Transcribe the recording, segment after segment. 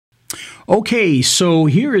Okay, so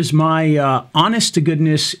here is my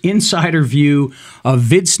honest-to-goodness insider view of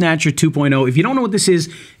VidSnatcher 2.0. If you don't know what this is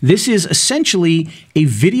essentially a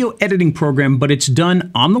video editing program, but it's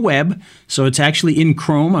done on the web. So it's actually in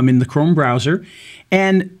Chrome. I'm in the Chrome browser.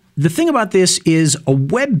 And the thing about this is a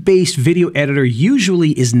web-based video editor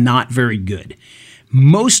usually is not very good.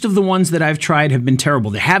 Most of the ones that I've tried have been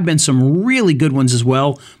terrible. There have been some really good ones as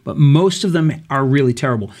well, but most of them are really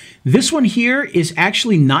terrible. This one here is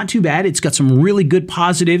actually not too bad. It's got some really good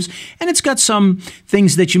positives, and it's got some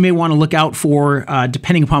things that you may want to look out for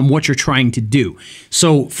depending upon what you're trying to do.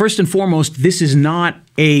 So first and foremost, this is not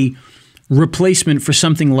a replacement for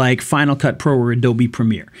something like Final Cut Pro or Adobe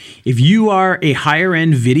Premiere. If you are a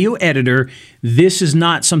higher-end video editor, this is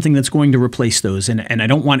not something that's going to replace those, and I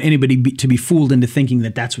don't want anybody to be fooled into thinking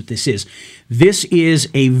that that's what this is. This is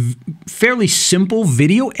a fairly simple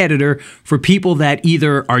video editor for people that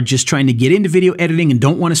either are just trying to get into video editing and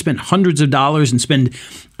don't want to spend hundreds of dollars and spend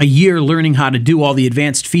a year learning how to do all the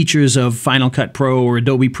advanced features of Final Cut Pro or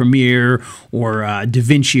Adobe Premiere or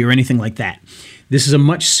DaVinci or anything like that. This is a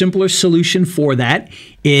much simpler solution for that.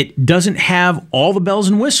 It doesn't have all the bells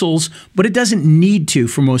and whistles, but it doesn't need to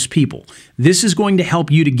for most people. This is going to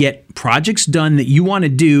help you to get projects done that you want to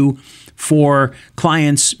do for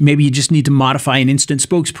clients. Maybe you just need to modify an instant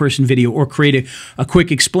spokesperson video or create a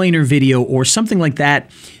quick explainer video or something like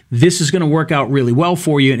that. This is going to work out really well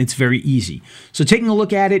for you, and it's very easy. So taking a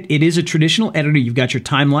look at it, it is a traditional editor. You've got your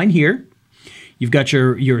timeline here. You've got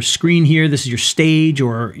your screen here. This is your stage,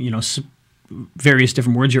 or various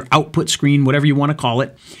different words, your output screen, whatever you want to call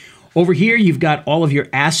it. Over here, you've got all of your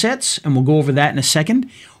assets, and we'll go over that in a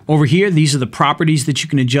second. Over here, these are the properties that you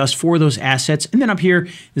can adjust for those assets. And then up here,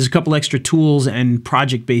 there's a couple extra tools and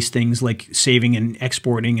project-based things like saving and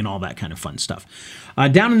exporting and all that kind of fun stuff.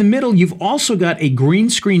 Down in the middle, you've also got a green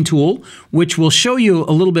screen tool, which will show you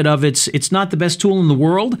a little bit of it's not the best tool in the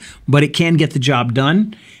world, but it can get the job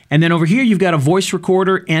done. And then over here, you've got a voice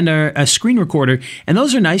recorder and a screen recorder, and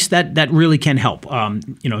those are nice. That really can help.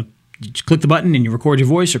 You just click the button and you record your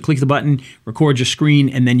voice, or click the button, record your screen,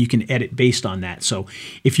 and then you can edit based on that. So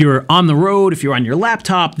if you're on the road, if you're on your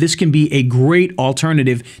laptop, this can be a great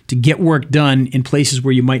alternative to get work done in places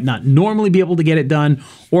where you might not normally be able to get it done,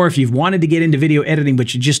 or if you've wanted to get into video editing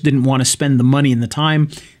but you just didn't want to spend the money and the time,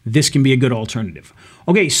 this can be a good alternative.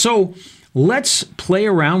 Okay, so let's play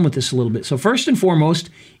around with this a little bit. So first and foremost,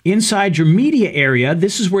 inside your media area,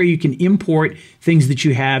 this is where you can import things that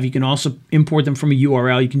you have. You can also import them from a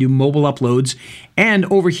URL. You can do mobile uploads. And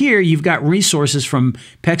over here, you've got resources from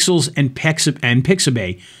Pexels and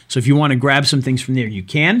Pixabay. So if you want to grab some things from there, you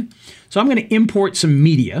can. So I'm going to import some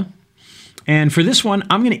media. And for this one,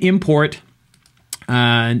 I'm going to import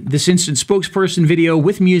this instant spokesperson video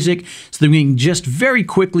with music so that we can just very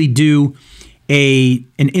quickly do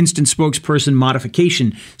an instant spokesperson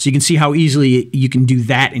modification, so you can see how easily you can do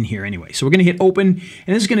that in here anyway. So we're going to hit open,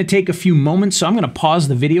 and this is going to take a few moments, so I'm going to pause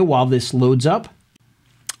the video while this loads up.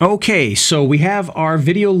 Okay, so we have our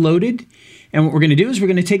video loaded, and what we're going to do is we're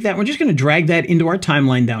going to take that, we're just going to drag that into our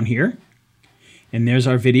timeline down here. And there's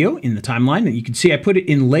our video in the timeline, and you can see I put it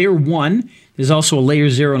in layer 1. There's also a layer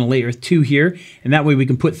 0 and a layer 2 here, and that way we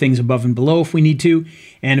can put things above and below if we need to.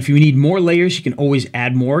 And if you need more layers, you can always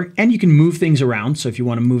add more, and you can move things around. So if you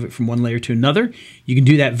want to move it from one layer to another, you can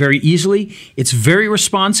do that very easily. It's very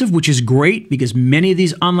responsive, which is great because many of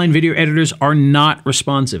these online video editors are not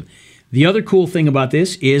responsive. The other cool thing about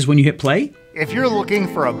this is when you hit play, if you're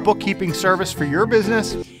looking for a bookkeeping service for your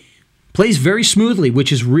business, plays very smoothly,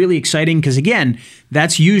 which is really exciting because, again,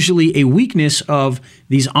 that's usually a weakness of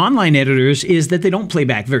these online editors, is that they don't play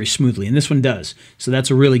back very smoothly, and this one does. So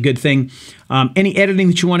that's a really good thing. Any editing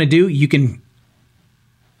that you want to do, you can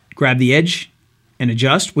grab the edge and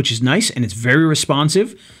adjust, which is nice, and it's very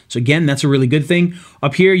responsive. So again, that's a really good thing.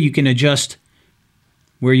 Up here, you can adjust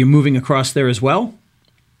where you're moving across there as well.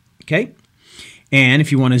 Okay? And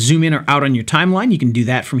if you want to zoom in or out on your timeline, you can do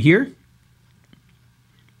that from here.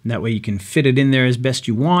 That way you can fit it in there as best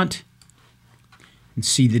you want and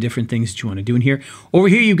see the different things that you want to do in here. Over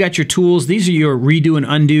here, you've got your tools. These are your redo and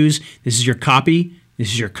undos. This is your copy. This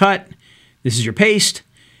is your cut. This is your paste.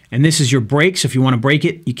 And this is your break. So if you want to break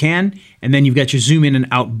it, you can. And then you've got your zoom in and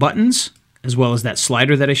out buttons, as well as that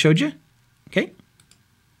slider that I showed you. Okay.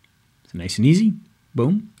 So nice and easy.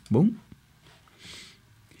 Boom, boom.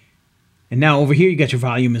 And now over here, you got your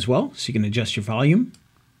volume as well. So you can adjust your volume.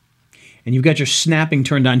 And you've got your snapping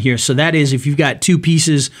turned on here. So that is, if you've got two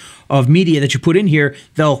pieces of media that you put in here,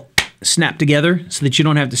 they'll snap together so that you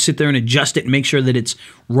don't have to sit there and adjust it and make sure that it's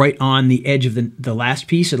right on the edge of the last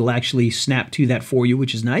piece. It'll actually snap to that for you,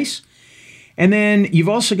 which is nice. And then you've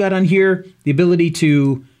also got on here the ability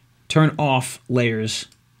to turn off layers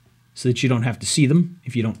so that you don't have to see them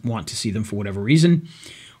if you don't want to see them for whatever reason.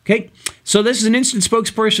 Okay, so this is an instant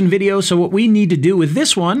spokesperson video. So what we need to do with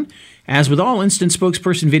this one, as with all instant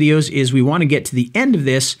spokesperson videos, is we want to get to the end of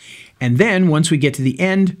this. And then once we get to the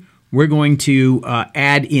end, we're going to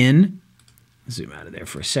add in, zoom out of there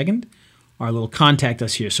for a second, our little contact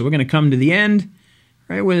us here. So we're going to come to the end,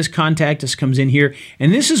 right where this contact us comes in here.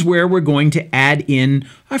 And this is where we're going to add in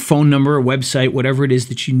a phone number, a website, whatever it is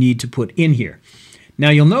that you need to put in here. Now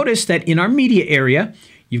you'll notice that in our media area,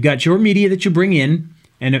 you've got your media that you bring in.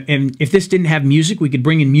 And if this didn't have music, we could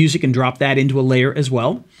bring in music and drop that into a layer as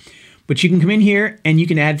well. But you can come in here and you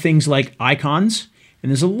can add things like icons.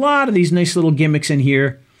 And there's a lot of these nice little gimmicks in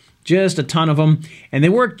here, just a ton of them. And they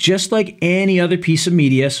work just like any other piece of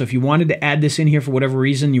media. So if you wanted to add this in here for whatever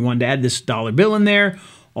reason, you wanted to add this dollar bill in there,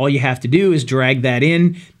 all you have to do is drag that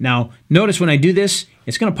in. Now, notice when I do this,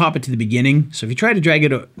 it's going to pop it to the beginning. So if you try to drag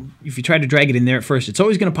it in there at first, it's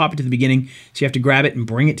always going to pop it to the beginning. So you have to grab it and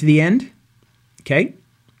bring it to the end. Okay.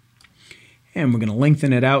 And we're going to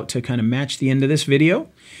lengthen it out to kind of match the end of this video.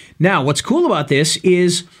 Now, what's cool about this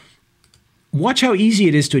is watch how easy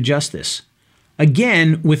it is to adjust this.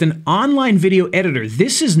 Again, with an online video editor,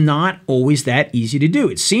 this is not always that easy to do.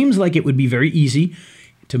 It seems like it would be very easy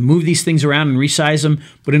to move these things around and resize them,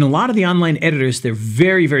 but in a lot of the online editors, they're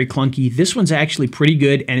very, very clunky. This one's actually pretty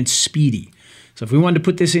good, and it's speedy. So if we wanted to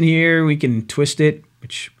put this in here, we can twist it,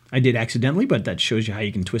 which I did accidentally, but that shows you how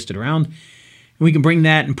you can twist it around. We can bring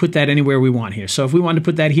that and put that anywhere we want here. So if we wanted to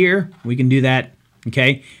put that here, we can do that,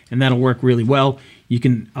 okay? And that'll work really well. You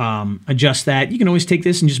can adjust that. You can always take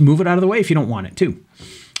this and just move it out of the way if you don't want it to,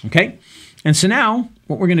 okay? And so now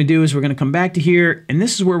what we're going to do is we're going to come back to here, and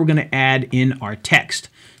this is where we're going to add in our text.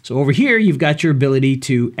 So over here, you've got your ability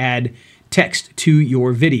to add text to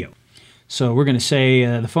your video. So we're going to say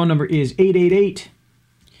the phone number is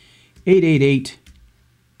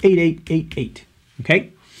 888-888-8888,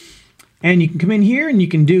 okay? And you can come in here and you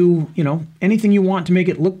can do, anything you want to make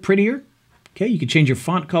it look prettier. Okay, you can change your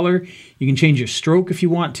font color. You can change your stroke if you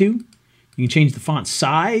want to. You can change the font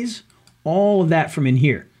size, all of that from in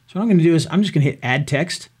here. So what I'm going to do is I'm just going to hit Add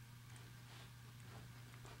Text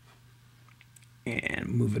and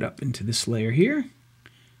move it up into this layer here.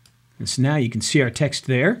 And so now you can see our text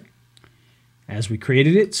there as we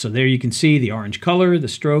created it. So there you can see the orange color, the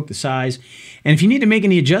stroke, the size. And if you need to make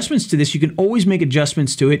any adjustments to this, you can always make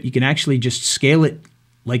adjustments to it. You can actually just scale it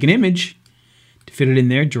like an image to fit it in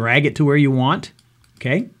there, drag it to where you want,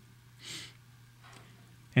 okay?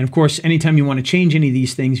 And of course, anytime you want to change any of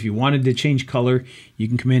these things, if you wanted to change color, you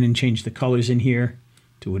can come in and change the colors in here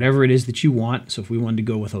to whatever it is that you want. So if we wanted to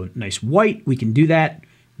go with a nice white, we can do that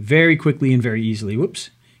very quickly and very easily. Whoops,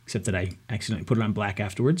 except that I accidentally put it on black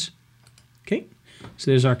afterwards. Okay, so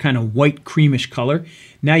there's our kind of white creamish color.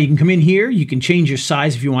 Now you can come in here, you can change your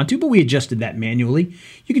size if you want to, but we adjusted that manually.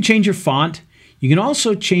 You can change your font. You can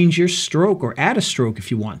also change your stroke or add a stroke if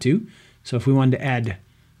you want to. So if we wanted to add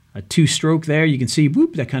a 2-stroke there, you can see,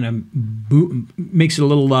 whoop, that kind of makes it a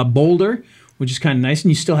little bolder, which is kind of nice. And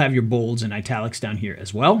you still have your bolds and italics down here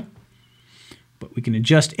as well. But we can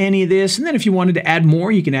adjust any of this. And then if you wanted to add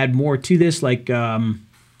more, you can add more to this, like,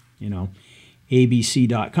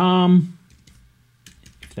 abc.com.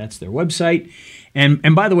 That's their website.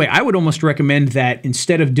 And by the way, I would almost recommend that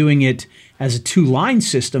instead of doing it as a 2-line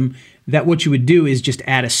system, that what you would do is just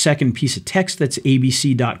add a second piece of text that's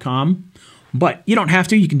abc.com. But you don't have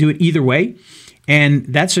to. You can do it either way. And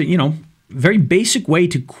that's a, very basic way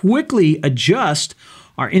to quickly adjust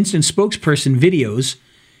our instant spokesperson videos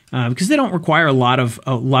because they don't require a lot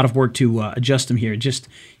of work to adjust them here. Just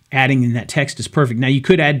adding in that text is perfect. Now you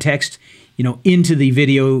could add text into the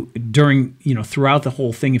video during, throughout the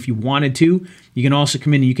whole thing if you wanted to. You can also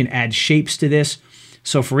come in and you can add shapes to this.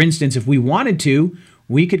 So for instance, if we wanted to,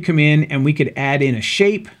 we could come in and we could add in a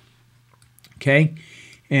shape, okay?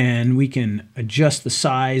 And we can adjust the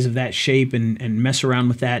size of that shape and mess around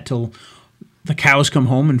with that till the cows come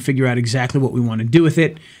home and figure out exactly what we want to do with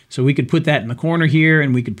it. So we could put that in the corner here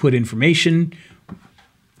and we could put information.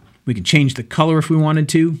 We could change the color if we wanted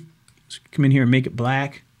to. So come in here and make it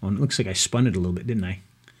black. Well, it looks like I spun it a little bit, didn't I?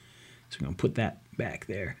 So I'm going to put that back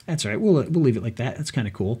there. That's all right. We'll leave it like that. That's kind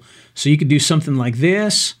of cool. So you could do something like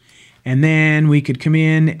this, and then we could come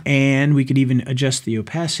in and we could even adjust the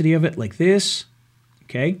opacity of it like this,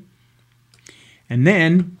 okay? And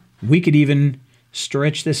then we could even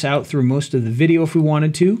stretch this out through most of the video if we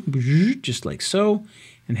wanted to, just like so,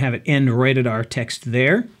 and have it end right at our text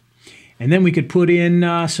there. And then we could put in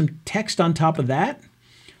some text on top of that.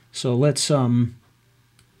 So let's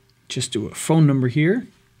just do a phone number here.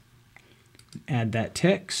 Add that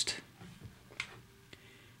text.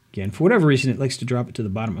 Again, for whatever reason, it likes to drop it to the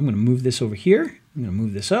bottom. I'm going to move this over here. I'm going to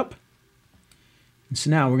move this up. And so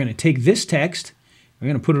now we're going to take this text, we're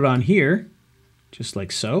going to put it on here, just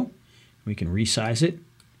like so. We can resize it.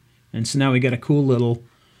 And so now we got a cool little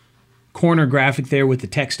corner graphic there with the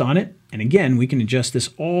text on it. And again, we can adjust this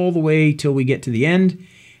all the way till we get to the end.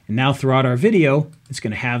 And now throughout our video, it's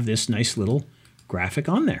going to have this nice little graphic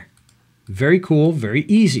on there. Very cool, very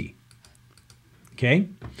easy. Okay.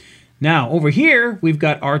 Now over here, we've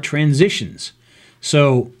got our transitions.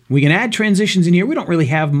 So we can add transitions in here. We don't really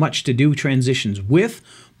have much to do transitions with,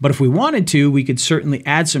 but if we wanted to, we could certainly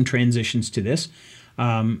add some transitions to this.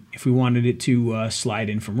 If we wanted it to slide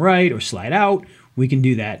in from right or slide out, we can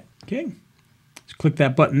do that. Okay. Let's click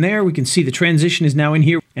that button there. We can see the transition is now in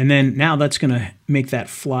here. And then now that's going to make that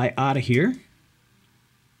fly out of here.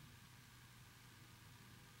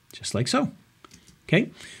 Just like so. Okay,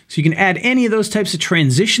 so you can add any of those types of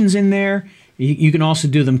transitions in there. You can also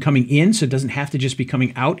do them coming in, so it doesn't have to just be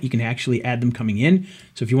coming out. You can actually add them coming in.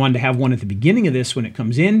 So if you wanted to have one at the beginning of this when it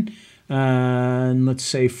comes in, and let's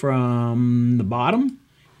say from the bottom,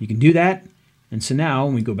 you can do that. And so now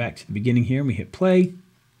when we go back to the beginning here and we hit play,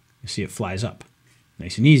 you see it flies up.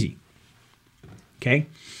 Nice and easy. Okay.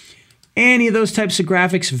 Any of those types of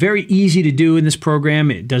graphics, very easy to do in this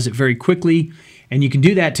program. It does it very quickly. And you can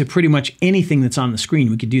do that to pretty much anything that's on the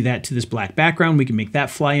screen. We could do that to this black background. We can make that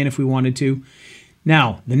fly in if we wanted to.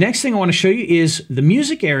 Now, the next thing I want to show you is the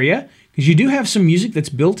music area, because you do have some music that's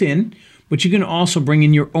built in, but you can also bring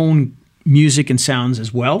in your own music and sounds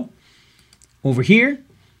as well. Over here,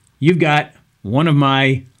 you've got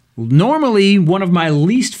normally one of my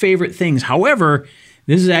least favorite things. However,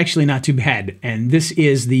 this is actually not too bad. And this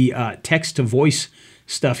is the text-to-voice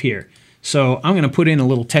stuff here. So I'm going to put in a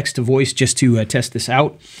little text to voice just to test this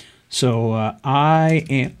out. So I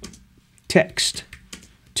am text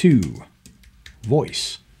to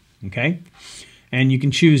voice. Okay. And you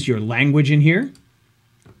can choose your language in here,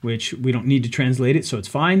 which we don't need to translate it, so it's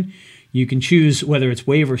fine. You can choose whether it's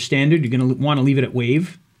wave or standard. You're going to want to leave it at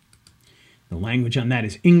wave. The language on that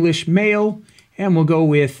is English, male, and we'll go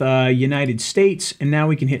with United States. And now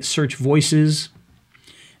we can hit search voices.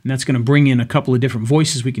 And that's going to bring in a couple of different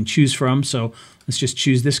voices we can choose from. So let's just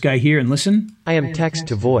choose this guy here and listen. I am text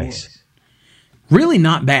to voice. Really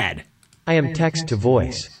not bad. I am text to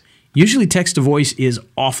voice. Usually text to voice is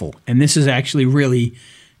awful, and this is actually really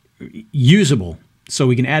usable. So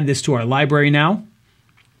we can add this to our library now.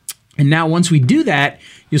 And now once we do that,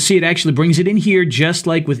 you'll see it actually brings it in here just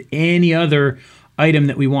like with any other item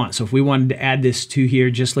that we want. So if we wanted to add this to here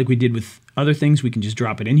just like we did with other things, we can just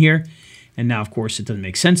drop it in here. And now, of course, it doesn't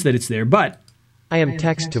make sense that it's there, but I am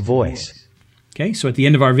text to voice. Okay, so at the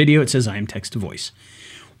end of our video, it says I am text to voice.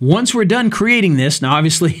 Once we're done creating this, now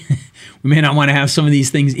obviously, we may not want to have some of these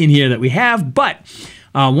things in here that we have, but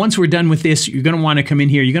once we're done with this, you're going to want to come in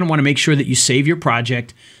here. You're going to want to make sure that you save your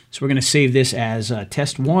project. So we're going to save this as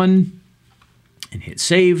test1 and hit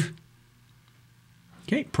save.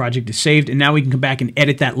 Okay, project is saved, and now we can come back and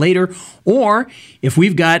edit that later. Or if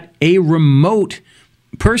we've got a remote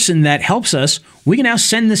person that helps us, we can now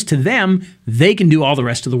send this to them. They can do all the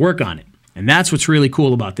rest of the work on it. And that's what's really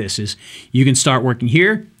cool about this is you can start working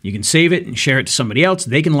here, you can save it and share it to somebody else.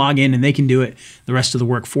 They can log in and they can do it, the rest of the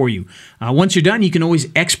work for you. Once you're done, you can always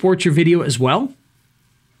export your video as well.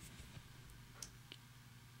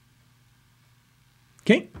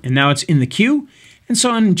 Okay, and now it's in the queue. And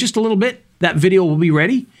so in just a little bit, that video will be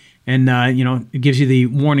ready. And, you know, it gives you the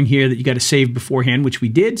warning here that you got to save beforehand, which we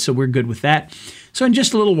did. So we're good with that. So in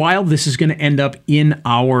just a little while, this is going to end up in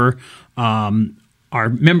our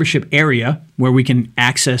membership area where we can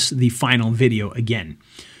access the final video again.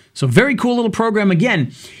 So very cool little program.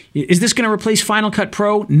 Again, is this going to replace Final Cut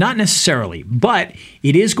Pro? Not necessarily, but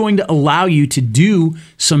it is going to allow you to do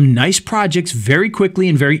some nice projects very quickly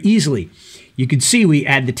and very easily. You could see we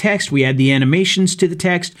add the text, we add the animations to the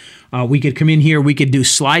text. We could come in here, we could do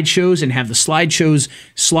slideshows and have the slideshows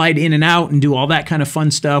slide in and out and do all that kind of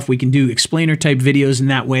fun stuff. We can do explainer type videos in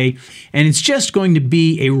that way. And it's just going to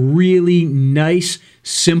be a really nice,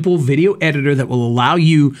 simple video editor that will allow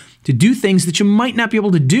you to do things that you might not be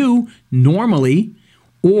able to do normally,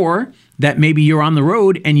 or that maybe you're on the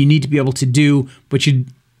road and you need to be able to do, but you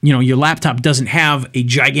know, your laptop doesn't have a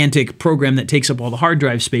gigantic program that takes up all the hard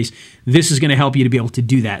drive space. This is going to help you to be able to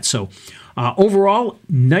do that. So overall,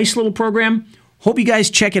 nice little program. Hope you guys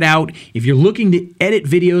check it out. If you're looking to edit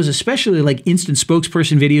videos, especially like instant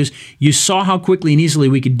spokesperson videos, you saw how quickly and easily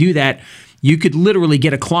we could do that. You could literally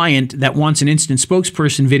get a client that wants an instant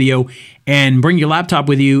spokesperson video and bring your laptop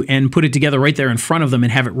with you and put it together right there in front of them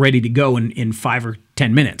and have it ready to go in 5 or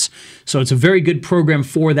 10 minutes. So it's a very good program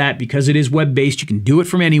for that because it is web-based. You can do it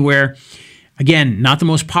from anywhere. Again, not the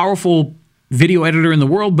most powerful video editor in the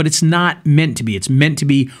world, but it's not meant to be. It's meant to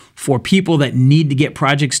be for people that need to get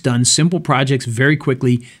projects done, simple projects very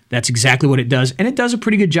quickly. That's exactly what it does, and it does a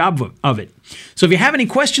pretty good job of it. So if you have any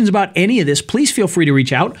questions about any of this, please feel free to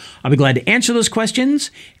reach out. I'll be glad to answer those questions,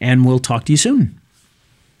 and we'll talk to you soon.